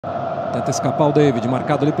Tenta escapar o David,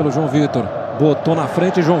 marcado ali pelo João Vitor. Botou na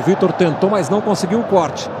frente, João Vitor tentou, mas não conseguiu o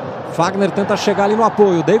corte. Fagner tenta chegar ali no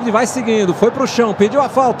apoio. David vai seguindo, foi pro chão, pediu a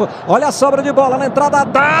falta. Olha a sobra de bola na entrada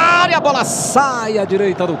da área. A bola sai à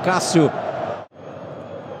direita do Cássio.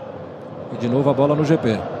 E de novo a bola no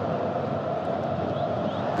GP.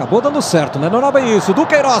 Acabou dando certo, né? Não era bem isso. Do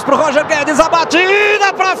Queiroz pro Róger Guedes. A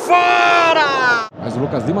batida pra fora. Mas o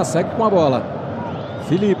Lucas Lima segue com a bola.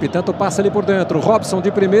 Felipe tenta o passe ali por dentro. Robson de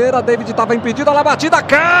primeira. David estava impedido. Olha a batida.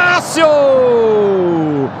 Cássio!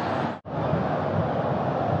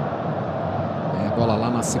 Bola lá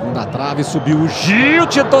na segunda trave, subiu o Gil,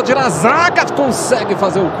 tentou tirar a zaga, consegue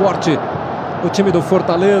fazer o corte o time do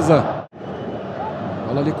Fortaleza.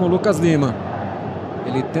 Bola ali com o Lucas Lima.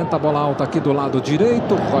 Ele tenta a bola alta aqui do lado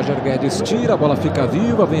direito, Róger Guedes tira, a bola fica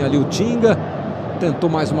viva, vem ali o Tinga.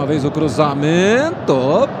 Tentou mais uma vez o cruzamento,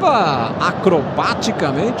 opa!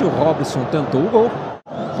 Acrobaticamente o Robson tentou o gol.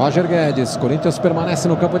 Róger Guedes, Corinthians permanece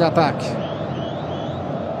no campo de ataque.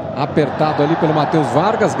 Apertado ali pelo Matheus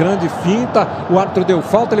Vargas, grande finta, o árbitro deu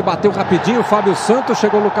falta, ele bateu rapidinho, Fábio Santos,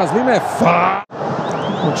 chegou o Lucas Lima,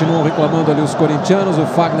 continuam reclamando ali os corintianos, o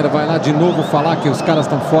Fagner vai lá de novo falar que os caras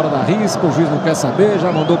estão fora da risca, o juiz não quer saber,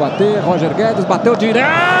 já mandou bater, Róger Guedes bateu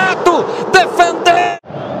direto, defender!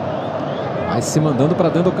 Vai se mandando para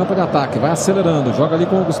dentro do campo de ataque, vai acelerando, joga ali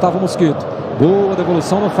com o Gustavo Mosquito, boa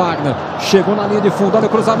devolução no Fagner, chegou na linha de fundo, olha o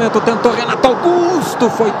cruzamento, tentou Renato Augusto,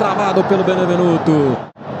 foi travado pelo Benevenuto.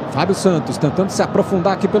 Fábio Santos tentando se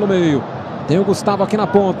aprofundar aqui pelo meio. Tem o Gustavo aqui na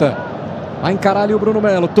ponta. Vai encarar ali o Bruno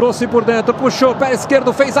Melo. Trouxe por dentro, puxou, pé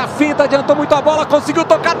esquerdo, fez a finta, adiantou muito a bola, conseguiu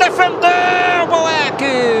tocar, defendeu,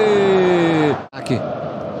 moleque! Aqui.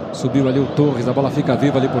 Subiu ali o Torres, a bola fica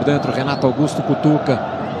viva ali por dentro. Renato Augusto cutuca.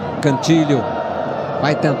 Cantillo.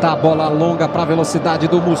 Vai tentar a bola longa para a velocidade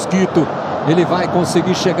do Mosquito. Ele vai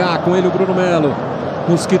conseguir chegar com ele o Bruno Melo.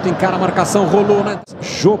 Mosquito encara a marcação, rolou, né?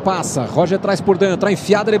 Jô passa, Róger traz por dentro, a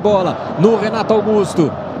enfiada de bola no Renato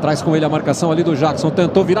Augusto. Traz com ele a marcação ali do Jackson,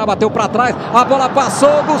 tentou virar, bateu para trás, a bola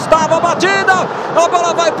passou, Gustavo, a batida, a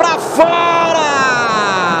bola vai para fora!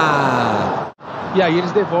 E aí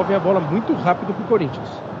eles devolvem a bola muito rápido pro Corinthians.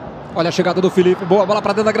 Olha a chegada do Felipe, boa bola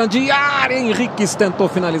para dentro da grande área, Henrique tentou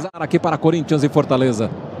finalizar aqui para Corinthians e Fortaleza.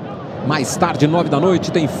 Mais tarde, 9 da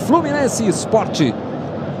noite, tem Fluminense Sport.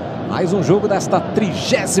 Mais um jogo desta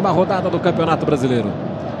 30ª rodada do Campeonato Brasileiro.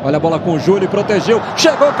 Olha a bola com o Júlio, protegeu.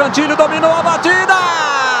 Chegou o Cantillo, dominou a batida!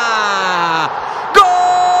 Gol!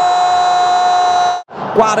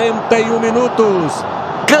 41 minutos.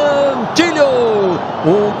 Cantillo.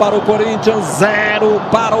 1 para o Corinthians, 0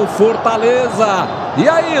 para o Fortaleza. E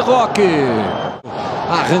aí, Roque?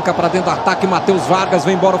 Arranca para dentro do ataque, Matheus Vargas,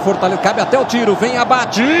 vem embora o Fortaleza. Cabe até o tiro, vem a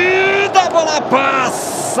batida, a bola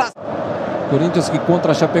passa. Corinthians que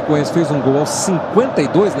contra a Chapecoense fez um gol aos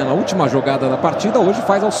 52, né, na última jogada da partida, hoje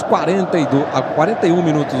faz aos 41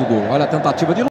 minutos o gol. Olha a tentativa de